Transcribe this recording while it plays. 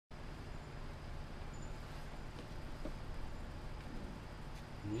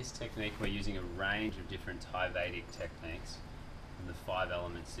In this technique, we're using a range of different ThaiVedic techniques from the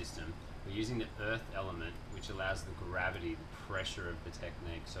 5-element system. We're using the earth element, which allows the gravity, the pressure of the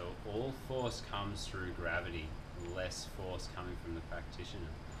technique. So all force comes through gravity, less force coming from the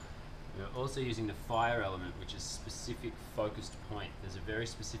practitioner. We're also using the fire element, which is specific focused point. There's a very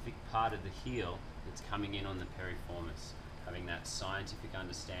specific part of the heel that's coming in on the piriformis. Having that scientific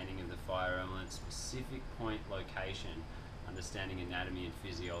understanding of the fire element, specific point location, understanding anatomy and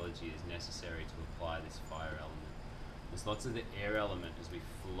physiology is necessary to apply this fire element. There's lots of the air element as we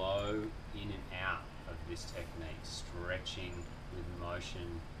flow in and out of this technique. Stretching with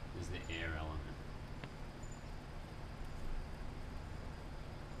motion is the air element.